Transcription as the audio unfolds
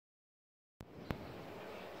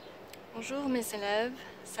Bonjour mes élèves,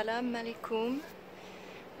 salam alaikum.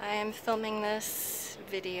 I am filming this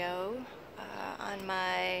video on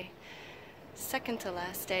my second to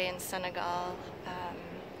last day in Senegal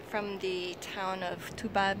from the town of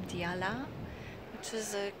Toubab Diala, which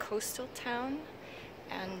is a coastal town,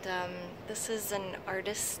 and this is an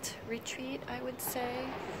artist retreat, I would say,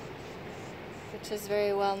 which is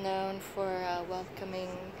very well known for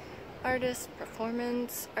welcoming artists,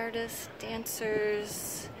 performance artists,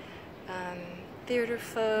 dancers, theater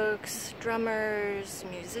folks, drummers,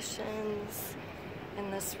 musicians,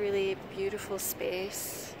 in this really beautiful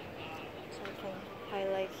space. So I can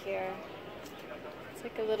highlight here. It's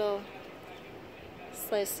like a little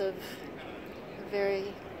slice of a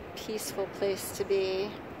very peaceful place to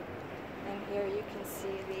be. And here you can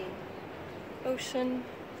see the ocean.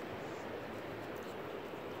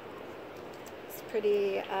 It's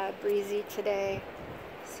pretty breezy today,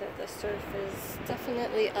 so the surf is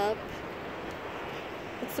definitely up.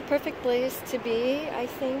 It's the perfect place to be, I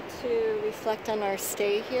think, to reflect on our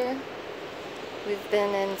stay here. We've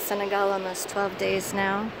been in Senegal almost 12 days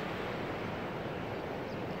now.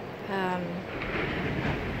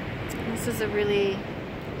 This is a really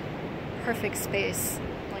perfect space,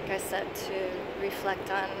 like I said, to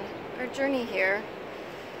reflect on our journey here.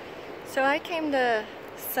 So I came to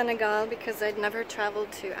Senegal because I'd never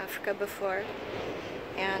traveled to Africa before,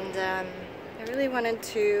 and I really wanted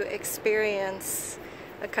to experience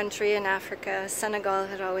a country in Africa. Senegal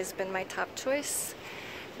had always been my top choice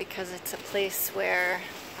because it's a place where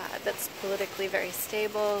that's politically very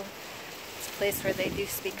stable. It's a place where they do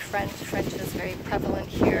speak French. French is very prevalent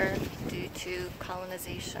here due to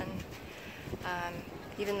colonization.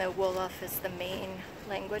 Even though Wolof is the main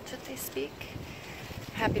language that they speak.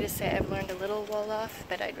 I'm happy to say I've learned a little Wolof,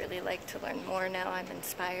 but I'd really like to learn more now. I'm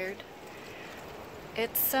inspired.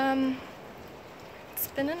 It's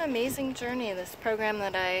been an amazing journey. This program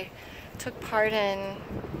that I took part in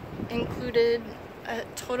included a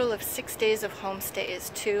total of 6 days of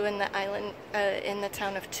homestays, 2 in the island, in the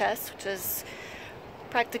town of Thiès, which is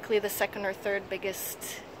practically the second or third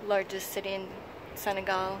largest city in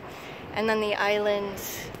Senegal, and then the island,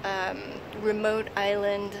 remote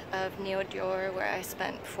island of Niodior, where I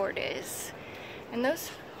spent 4 days. And those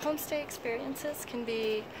homestay experiences can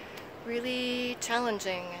be really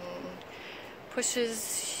challenging and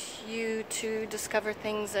pushes you to discover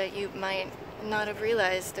things that you might not have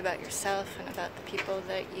realized about yourself and about the people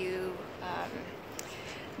that you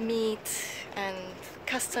meet, and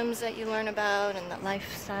customs that you learn about, and the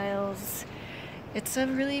lifestyles. It's a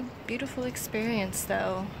really beautiful experience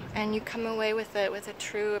though, and you come away with it with a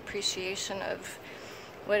true appreciation of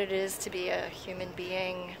what it is to be a human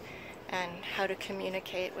being and how to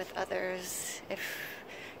communicate with others if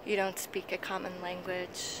you don't speak a common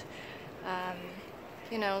language.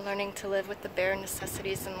 You know, learning to live with the bare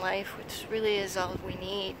necessities in life, which really is all we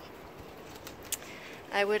need.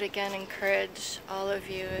 I would again encourage all of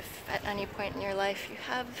you, if at any point in your life you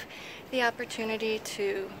have the opportunity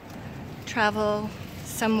to travel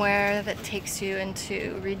somewhere that takes you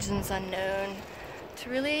into regions unknown, to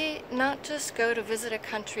really not just go to visit a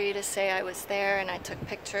country to say I was there and I took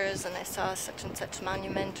pictures and I saw such and such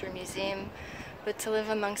monument or museum, but to live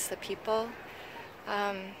amongst the people.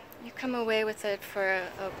 You come away with it for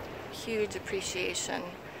a huge appreciation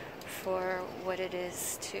for what it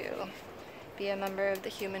is to be a member of the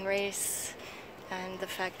human race, and the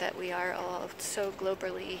fact that we are all so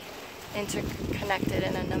globally interconnected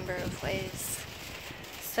in a number of ways.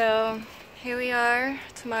 So here we are.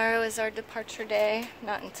 Tomorrow is our departure day,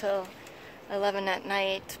 not until 11 at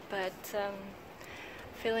night, but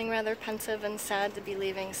feeling rather pensive and sad to be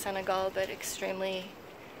leaving Senegal, but extremely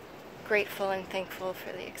grateful and thankful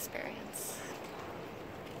for the experience.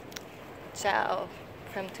 Ciao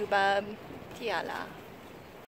from Toubab Diala.